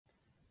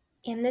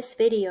In this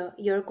video,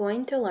 you're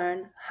going to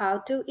learn how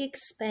to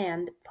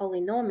expand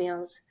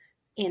polynomials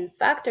in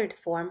factored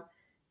form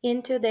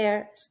into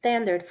their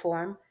standard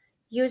form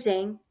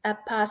using a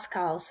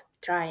Pascal's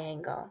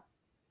triangle.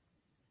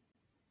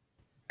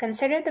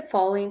 Consider the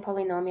following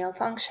polynomial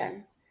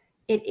function.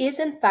 It is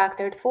in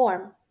factored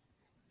form.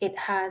 It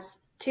has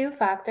two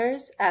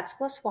factors, x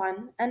plus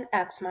 1 and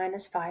x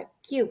minus 5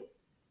 cubed.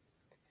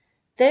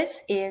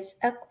 This is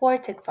a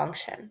quartic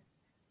function.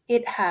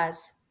 It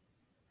has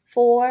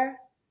 4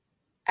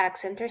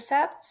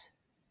 x-intercepts,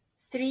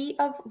 3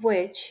 of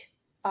which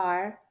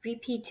are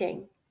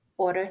repeating,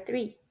 order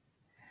 3.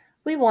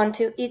 We want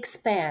to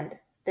expand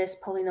this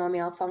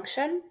polynomial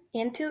function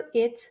into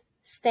its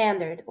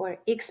standard or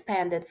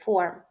expanded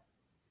form.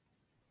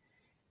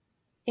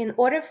 In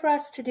order for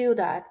us to do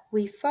that,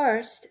 we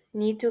first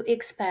need to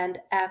expand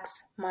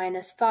x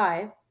minus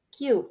 5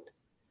 cubed.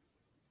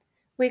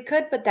 We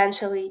could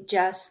potentially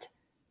just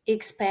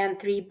expand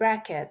 3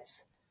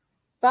 brackets,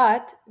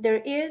 but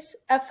there is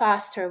a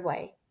faster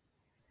way.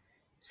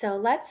 So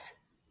let's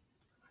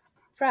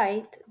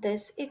write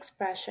this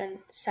expression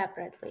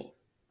separately.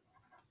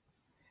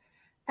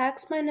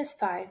 X minus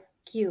 5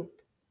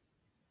 cubed.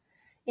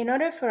 In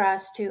order for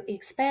us to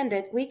expand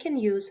it, we can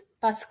use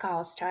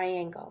Pascal's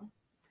triangle.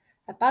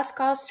 A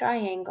Pascal's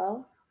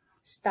triangle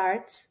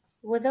starts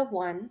with a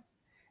 1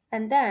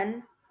 and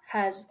then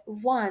has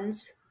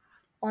 1's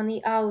on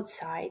the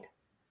outside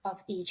of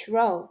each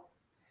row.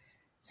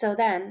 So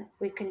then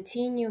we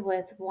continue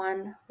with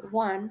 1,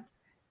 1,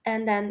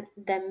 and then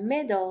the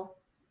middle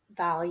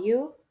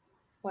value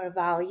or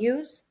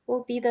values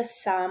will be the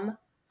sum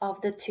of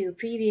the two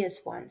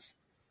previous ones.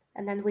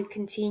 And then we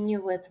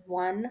continue with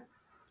 1,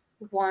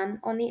 1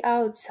 on the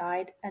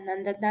outside, and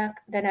then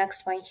the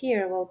next one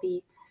here will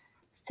be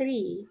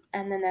 3,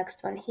 and the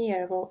next one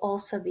here will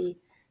also be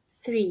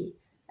 3.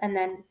 And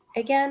then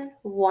again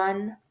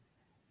 1,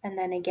 and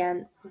then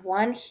again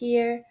 1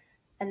 here,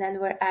 and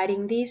then we're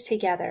adding these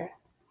together,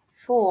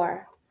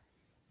 4,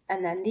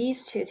 and then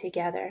these two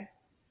together,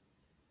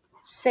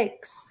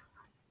 6,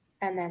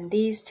 and then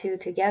these two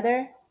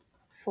together,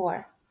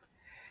 4.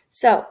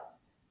 So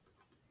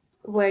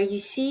where you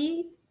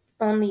see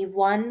only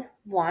 1,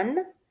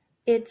 1,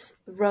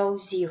 it's row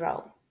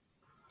 0.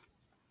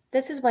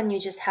 This is when you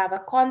just have a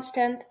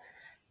constant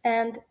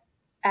and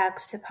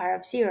x to the power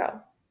of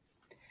 0.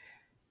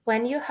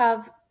 When you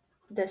have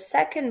the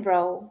second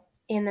row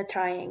in the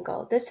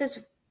triangle, this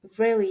is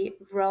really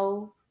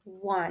row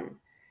 1,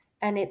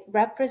 and it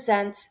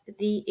represents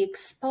the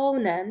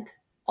exponent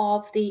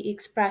of the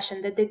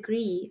expression, the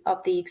degree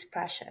of the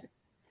expression.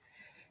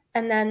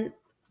 And then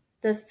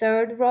the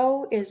third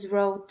row is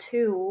row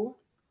 2,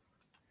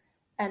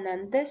 and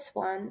then this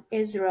one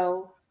is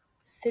row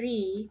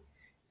 3,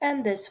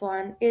 and this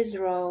one is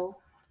row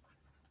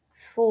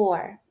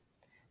 4.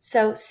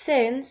 So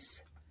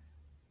since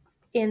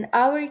in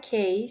our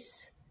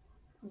case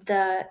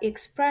the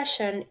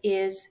expression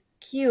is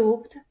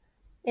cubed,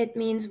 it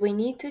means we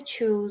need to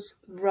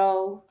choose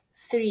row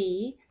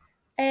 3,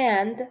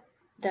 and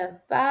the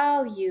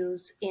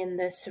values in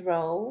this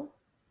row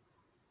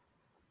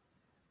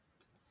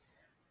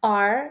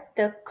are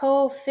the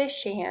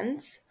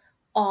coefficients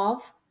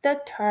of the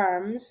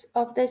terms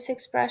of this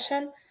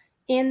expression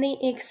in the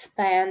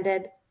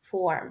expanded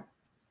form.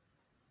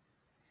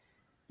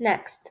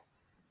 Next,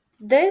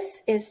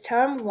 this is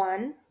term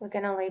 1, we're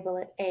going to label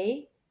it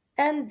A,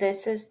 and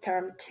this is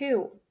term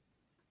 2,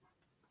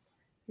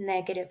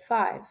 negative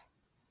 5.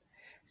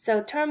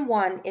 So term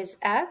 1 is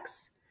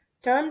x,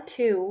 term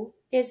 2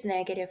 is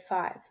negative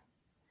 5.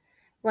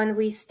 When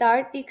we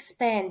start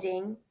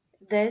expanding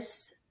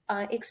this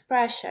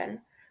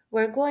expression,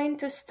 we're going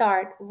to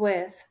start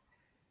with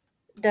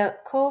the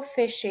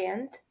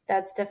coefficient,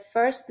 that's the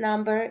first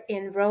number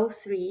in row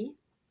 3,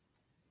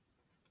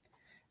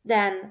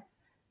 then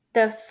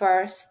the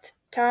first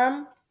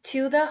term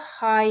to the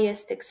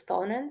highest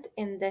exponent,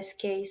 in this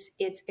case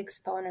it's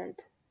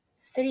exponent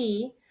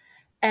 3,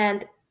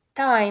 and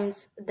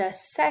times the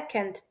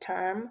second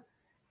term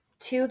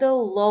to the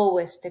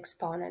lowest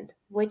exponent,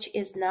 which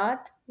is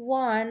not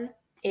 1,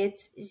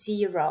 it's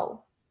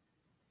 0.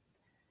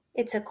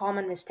 It's a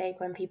common mistake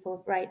when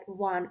people write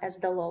 1 as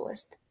the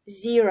lowest.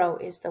 0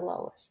 is the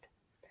lowest.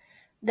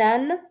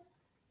 Then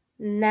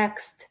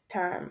next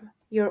term,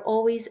 you're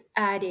always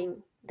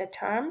adding the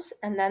terms,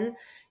 and then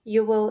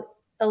you will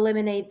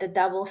eliminate the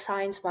double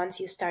signs once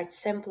you start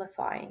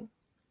simplifying.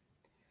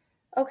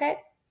 Okay,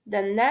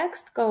 the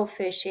next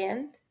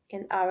coefficient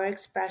in our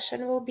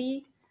expression will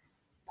be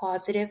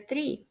positive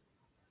 3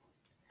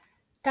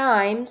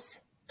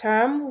 times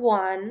term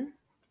 1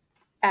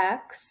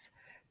 x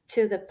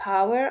to the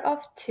power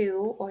of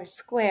 2 or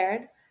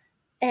squared,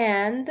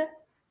 and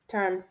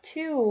term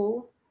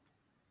 2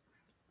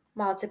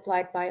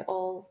 multiplied by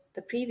all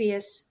the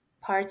previous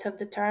parts of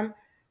the term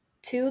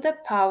to the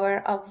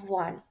power of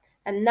 1.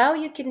 And now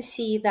you can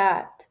see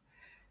that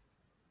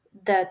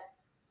the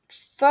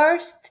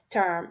first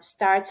term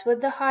starts with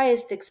the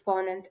highest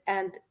exponent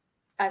and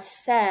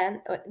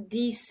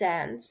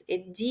descends,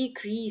 it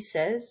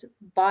decreases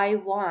by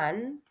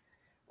 1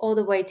 all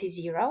the way to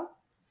 0.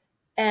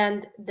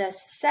 And the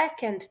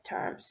second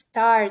term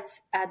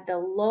starts at the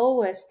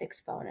lowest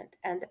exponent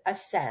and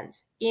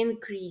ascends,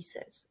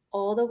 increases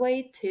all the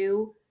way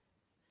to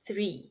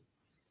 3.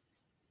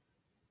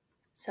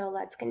 So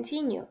let's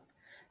continue.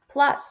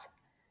 Plus,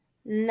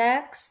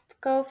 next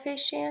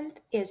coefficient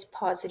is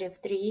positive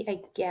 3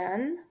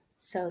 again.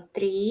 So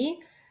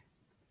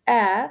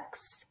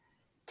 3x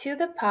to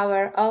the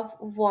power of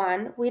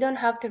 1. We don't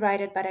have to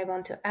write it, but I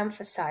want to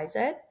emphasize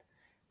it.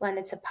 When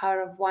it's a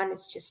power of 1,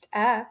 it's just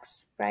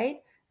x,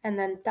 right? And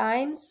then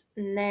times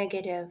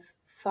negative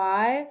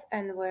 5,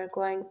 and we're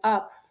going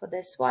up for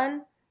this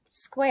one,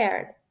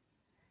 squared.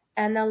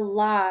 And the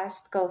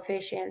last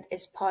coefficient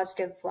is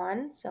positive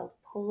 1, so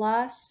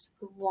plus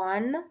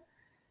 1x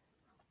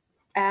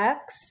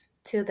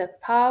to the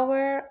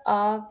power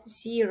of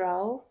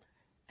 0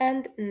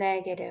 and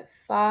negative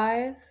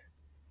 5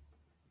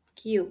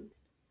 cubed.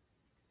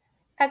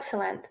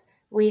 Excellent.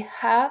 We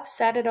have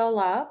set it all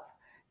up.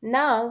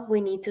 Now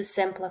we need to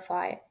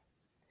simplify it.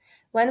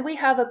 When we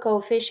have a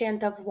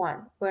coefficient of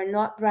 1, we're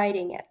not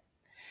writing it.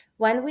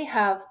 When we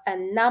have a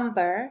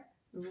number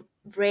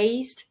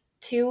raised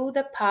to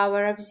the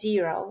power of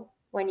 0,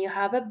 when you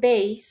have a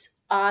base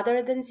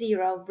other than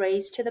 0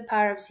 raised to the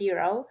power of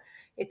 0,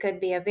 it could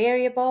be a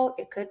variable,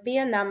 it could be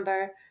a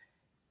number,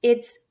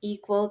 it's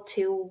equal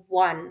to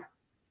 1.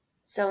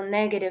 So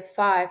negative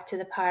 5 to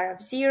the power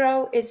of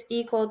 0 is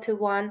equal to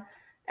 1,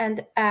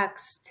 and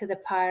x to the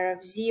power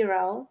of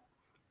 0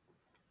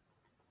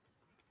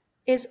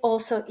 is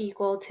also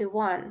equal to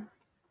 1.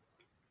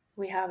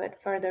 We have it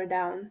further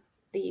down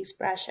the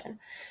expression.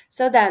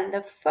 So then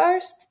the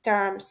first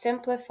term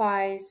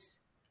simplifies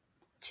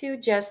to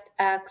just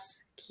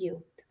x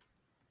cubed.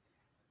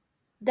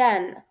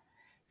 Then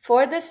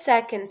for the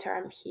second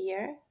term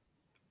here,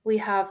 we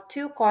have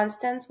two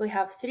constants. We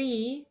have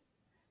 3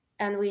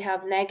 and we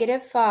have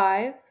negative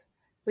 5.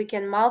 We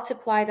can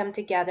multiply them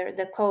together,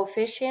 the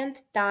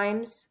coefficient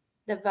times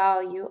the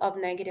value of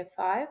negative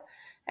 5,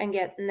 and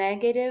get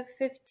negative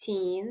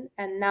 15.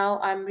 And now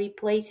I'm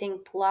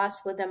replacing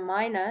plus with a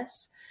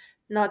minus,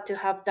 not to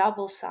have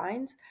double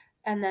signs,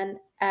 and then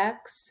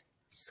x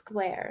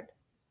squared.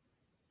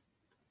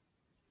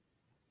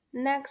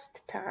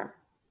 Next term.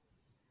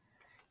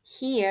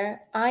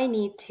 Here, I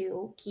need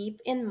to keep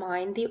in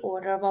mind the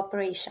order of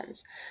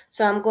operations.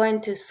 So I'm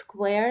going to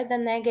square the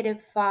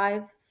negative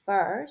 5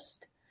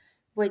 first,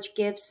 which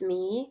gives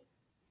me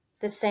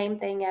the same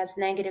thing as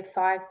negative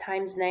 5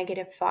 times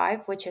negative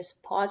 5, which is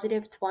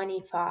positive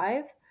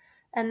 25,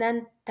 and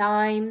then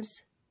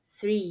times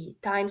 3,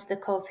 times the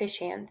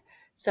coefficient.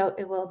 So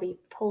it will be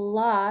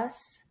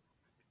plus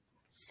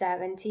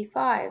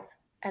 75,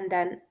 and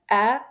then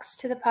x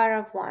to the power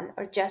of 1,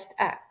 or just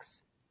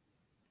x.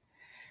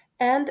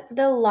 And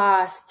the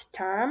last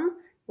term,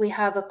 we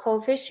have a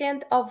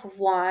coefficient of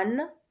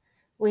 1.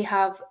 We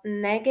have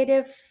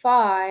negative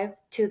 5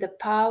 to the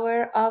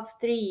power of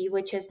 3,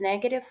 which is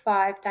negative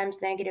 5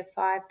 times negative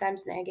 5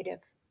 times negative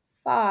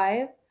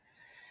 5.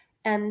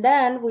 And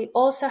then we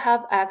also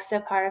have x to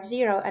the power of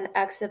 0, and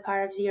x to the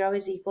power of 0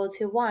 is equal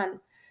to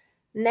 1.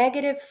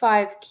 Negative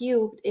 5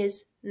 cubed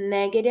is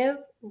negative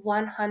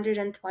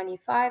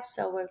 125,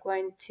 so we're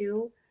going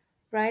to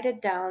write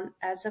it down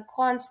as a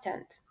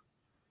constant.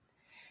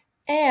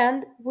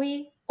 And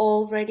we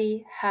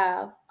already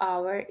have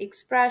our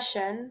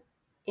expression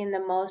in the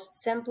most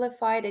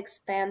simplified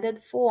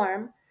expanded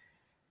form,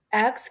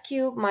 x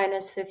cubed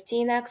minus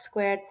 15x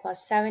squared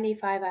plus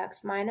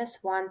 75x minus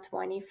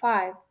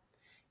 125.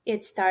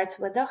 It starts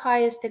with the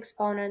highest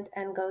exponent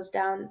and goes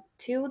down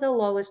to the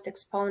lowest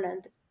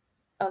exponent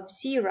of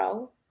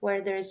 0,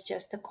 where there's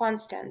just a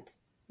constant,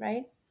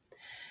 right?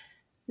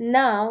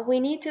 Now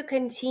we need to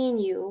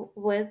continue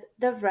with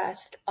the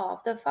rest of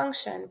the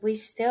function. We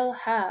still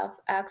have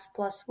x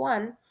plus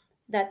 1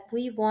 that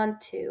we want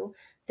to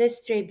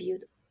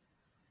distribute.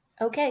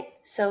 Okay,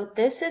 so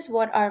this is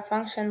what our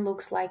function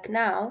looks like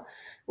now.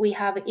 We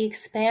have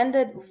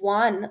expanded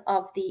one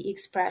of the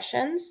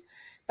expressions,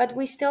 but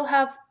we still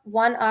have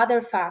one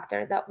other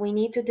factor that we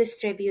need to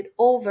distribute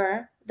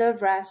over the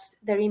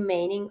rest, the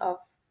remaining of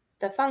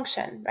the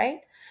function,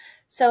 right?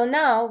 So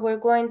now we're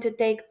going to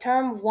take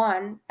term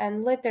 1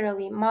 and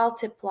literally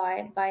multiply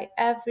it by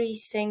every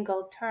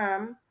single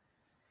term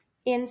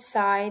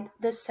inside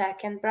the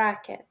second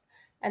bracket.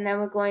 And then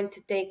we're going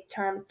to take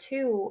term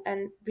 2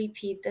 and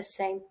repeat the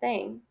same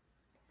thing.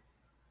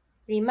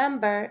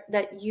 Remember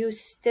that you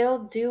still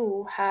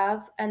do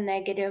have a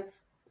negative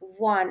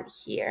 1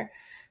 here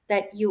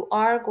that you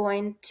are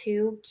going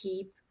to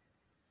keep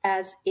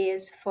as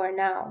is for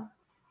now.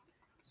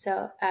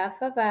 So f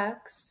of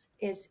x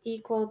is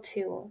equal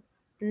to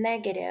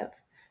negative,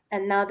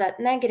 and now that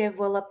negative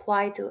will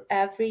apply to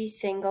every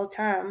single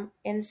term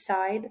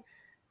inside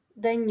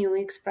the new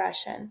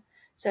expression.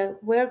 So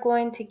we're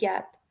going to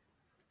get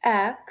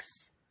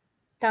x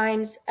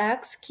times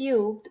x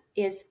cubed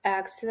is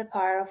x to the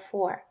power of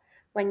 4.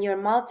 When you're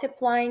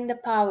multiplying the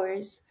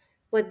powers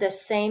with the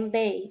same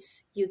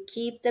base, you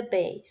keep the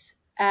base,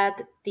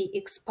 add the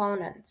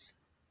exponents.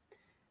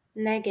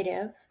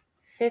 Negative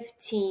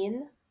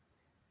 15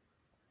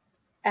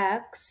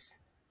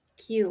 x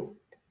cubed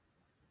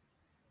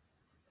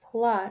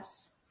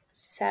plus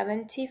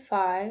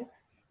 75x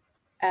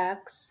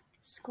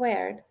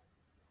squared,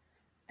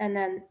 and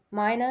then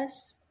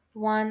minus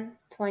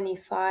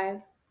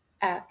 125x.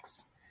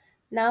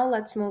 Now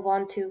let's move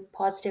on to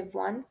positive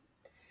 1.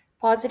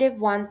 Positive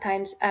 1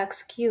 times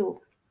x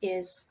cubed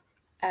is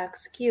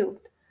x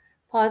cubed.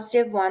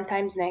 Positive 1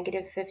 times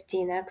negative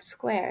 15x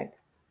squared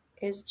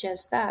is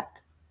just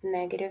that,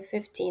 negative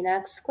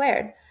 15x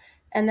squared.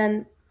 And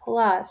then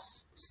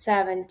plus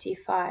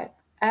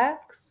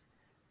 75x,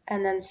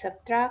 and then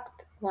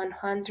subtract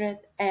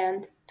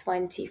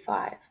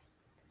 125.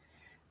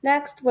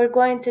 Next, we're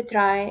going to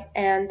try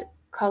and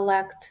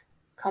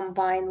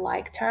combine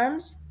like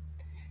terms.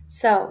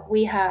 So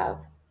we have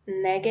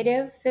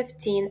negative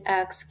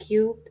 15x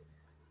cubed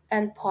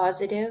and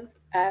positive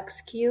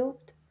x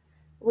cubed.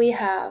 We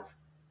have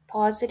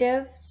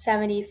positive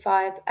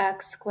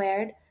 75x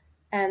squared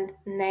and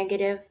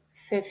negative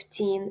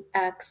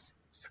 15x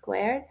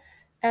squared.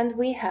 And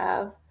we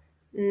have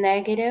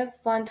negative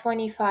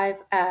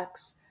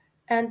 125x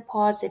and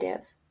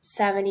positive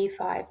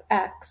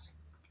 75x.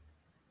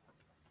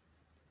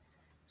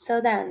 So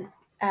then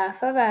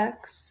f of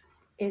x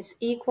is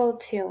equal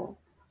to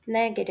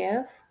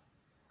negative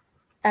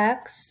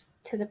x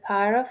to the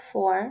power of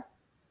 4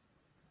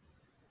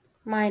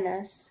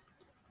 minus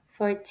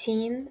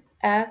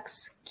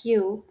 14x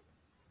cubed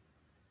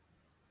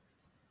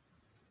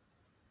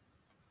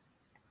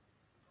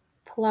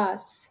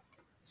plus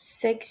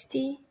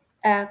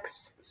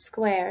 60x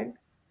squared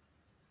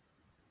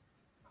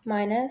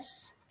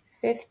minus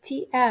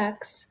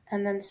 50x,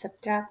 and then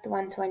subtract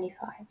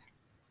 125.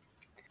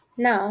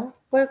 Now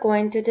we're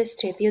going to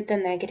distribute the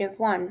negative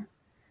 1.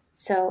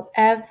 So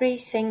every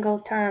single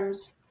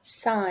term's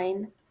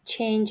sign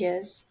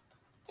changes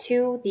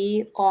to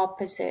the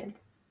opposite.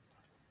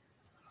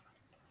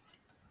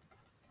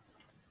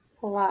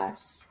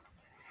 Plus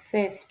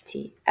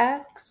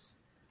 50x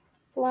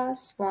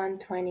plus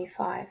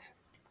 125.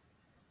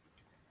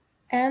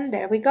 And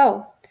there we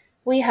go.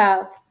 We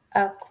have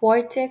a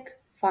quartic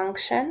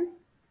function,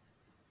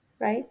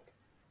 right,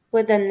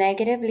 with a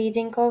negative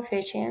leading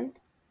coefficient.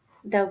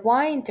 The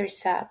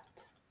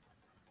y-intercept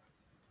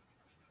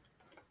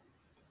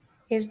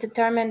is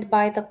determined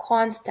by the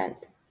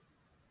constant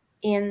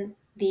in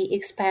the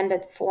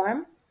expanded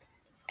form,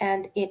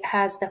 and it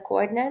has the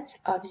coordinates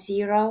of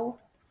 0,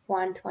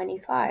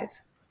 125.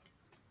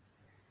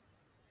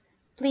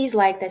 Please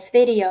like this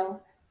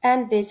video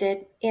and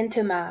visit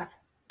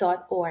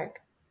intomath.org.